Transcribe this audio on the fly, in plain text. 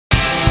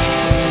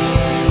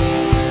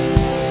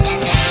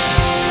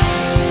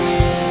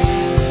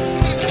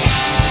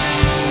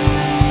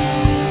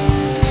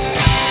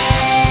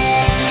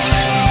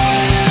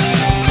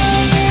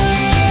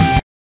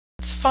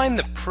find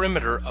the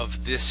perimeter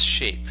of this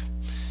shape.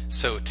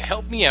 So to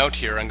help me out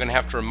here, I'm going to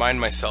have to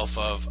remind myself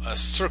of a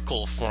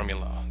circle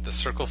formula, the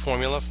circle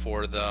formula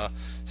for the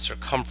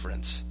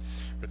circumference.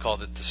 Recall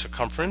that the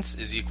circumference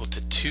is equal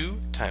to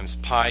 2 times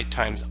pi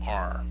times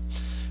r.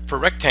 For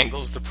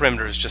rectangles, the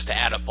perimeter is just to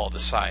add up all the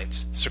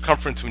sides.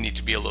 Circumference we need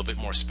to be a little bit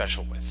more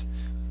special with.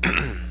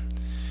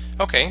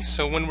 Okay,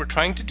 so when we're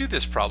trying to do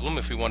this problem,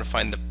 if we want to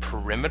find the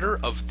perimeter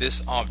of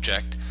this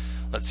object,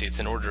 let's see, it's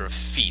an order of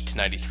feet,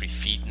 93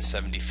 feet and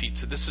 70 feet,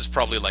 so this is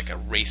probably like a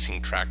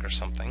racing track or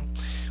something.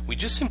 We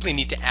just simply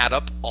need to add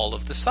up all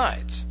of the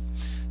sides.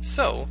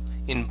 So,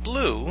 in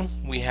blue,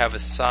 we have a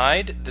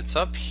side that's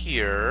up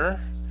here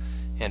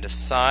and a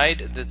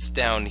side that's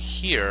down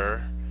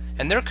here,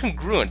 and they're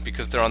congruent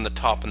because they're on the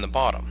top and the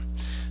bottom.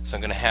 So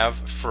I'm going to have,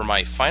 for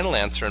my final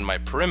answer and my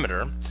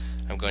perimeter,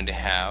 I'm going to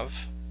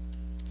have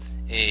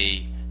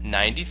a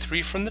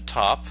 93 from the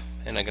top,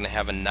 and I'm going to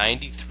have a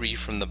 93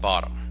 from the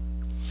bottom.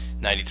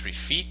 93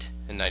 feet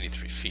and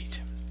 93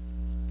 feet.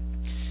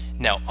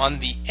 Now on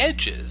the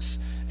edges,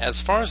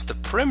 as far as the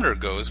perimeter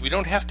goes, we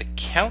don't have to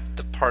count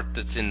the part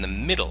that's in the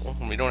middle,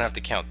 and we don't have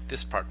to count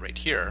this part right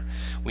here.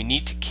 We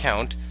need to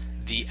count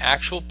the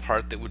actual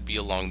part that would be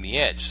along the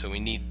edge. So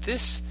we need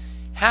this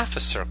half a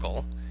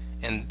circle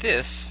and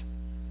this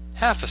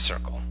half a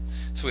circle.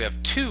 So we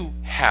have two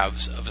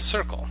halves of a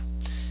circle.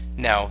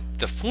 Now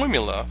the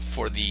formula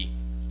for the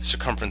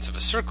circumference of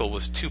a circle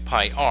was 2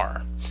 pi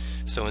r.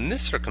 So in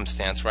this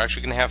circumstance, we're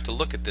actually going to have to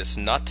look at this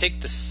and not take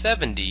the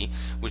 70,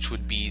 which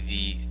would be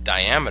the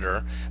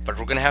diameter, but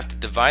we're going to have to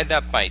divide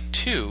that by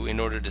 2 in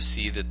order to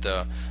see that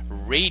the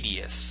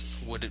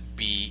radius would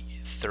be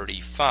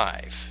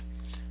 35,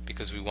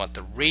 because we want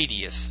the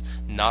radius,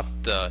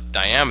 not the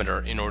diameter,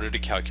 in order to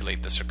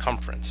calculate the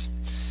circumference.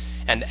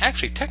 And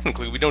actually,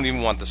 technically, we don't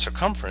even want the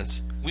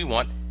circumference, we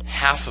want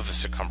half of a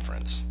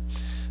circumference.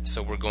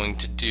 So we're going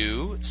to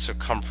do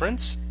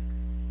circumference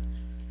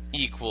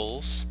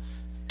equals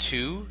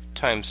 2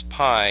 times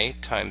pi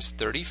times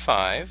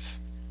 35,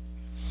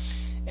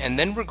 and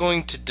then we're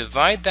going to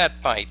divide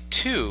that by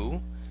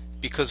 2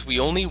 because we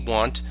only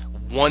want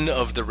one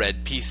of the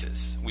red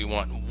pieces. We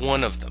want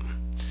one of them.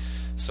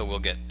 So we'll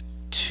get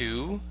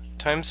 2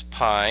 times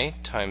pi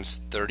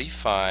times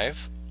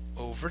 35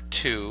 over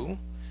 2.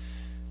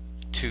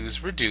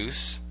 2's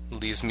reduce,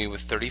 leaves me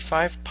with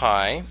 35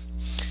 pi.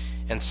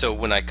 And so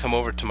when I come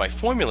over to my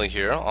formula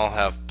here, I'll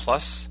have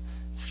plus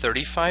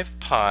 35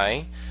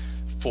 pi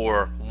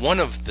for one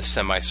of the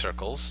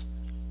semicircles,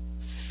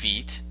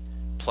 feet,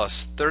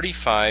 plus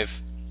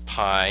 35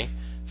 pi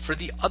for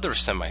the other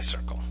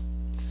semicircle.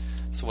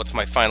 So what's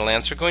my final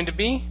answer going to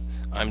be?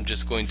 I'm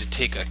just going to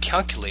take a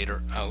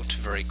calculator out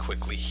very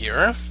quickly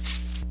here.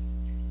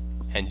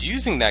 And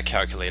using that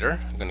calculator,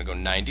 I'm going to go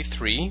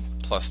 93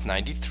 plus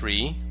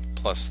 93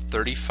 plus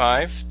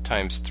 35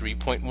 times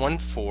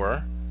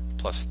 3.14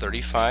 plus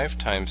 35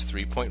 times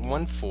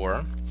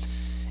 3.14,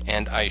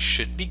 and I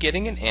should be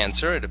getting an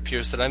answer. It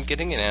appears that I'm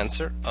getting an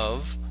answer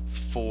of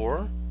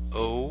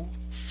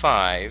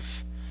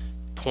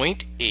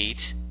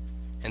 405.8,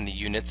 and the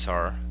units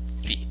are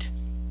feet.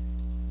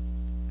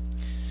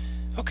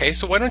 Okay,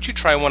 so why don't you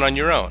try one on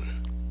your own?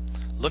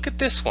 Look at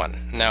this one.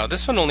 Now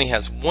this one only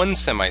has one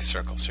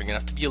semicircle, so you're going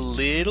to have to be a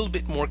little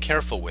bit more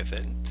careful with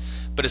it.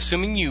 But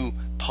assuming you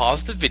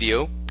paused the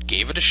video,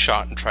 gave it a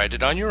shot, and tried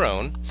it on your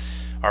own,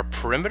 our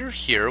perimeter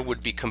here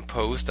would be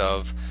composed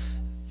of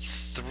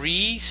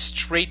 3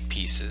 straight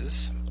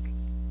pieces,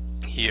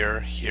 here,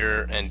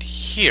 here, and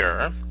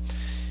here,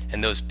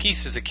 and those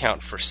pieces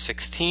account for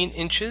 16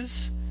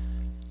 inches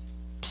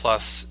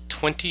plus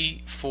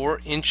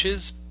 24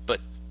 inches,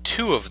 but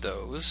 2 of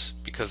those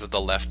because of the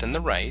left and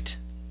the right.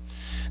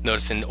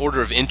 Notice in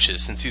order of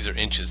inches, since these are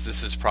inches,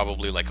 this is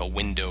probably like a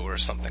window or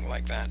something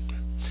like that.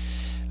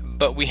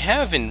 But we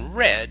have in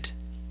red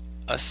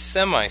a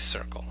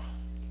semicircle.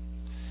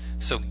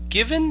 So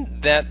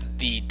given that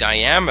the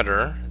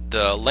diameter,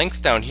 the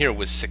length down here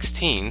was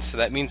 16, so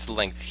that means the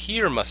length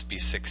here must be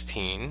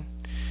 16,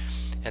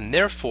 and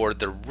therefore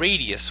the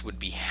radius would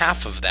be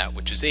half of that,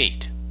 which is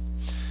 8.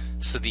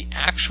 So the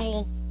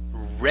actual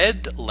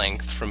red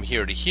length from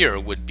here to here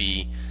would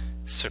be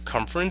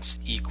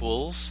circumference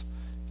equals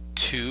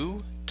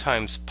 2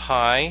 times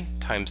pi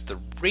times the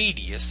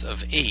radius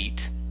of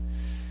 8,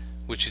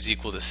 which is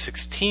equal to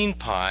 16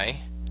 pi,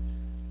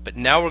 but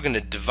now we're going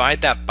to divide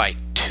that by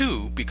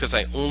 2 because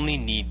I only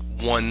need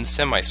one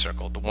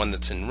semicircle, the one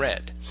that's in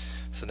red.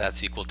 So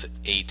that's equal to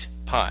 8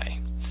 pi.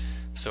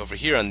 So over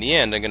here on the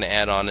end, I'm going to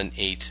add on an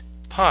 8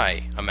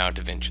 pi amount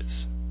of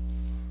inches.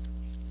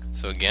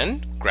 So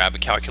again, grab a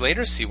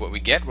calculator, see what we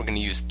get. We're going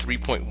to use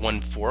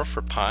 3.14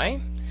 for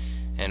pi,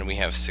 and we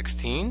have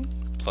 16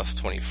 plus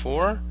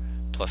 24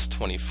 plus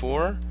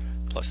 24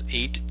 plus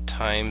 8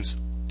 times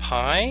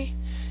pi,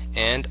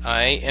 and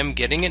I am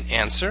getting an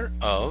answer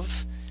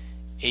of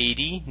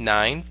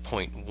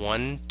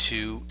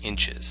 89.12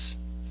 inches.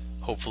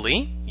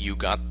 Hopefully you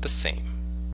got the same.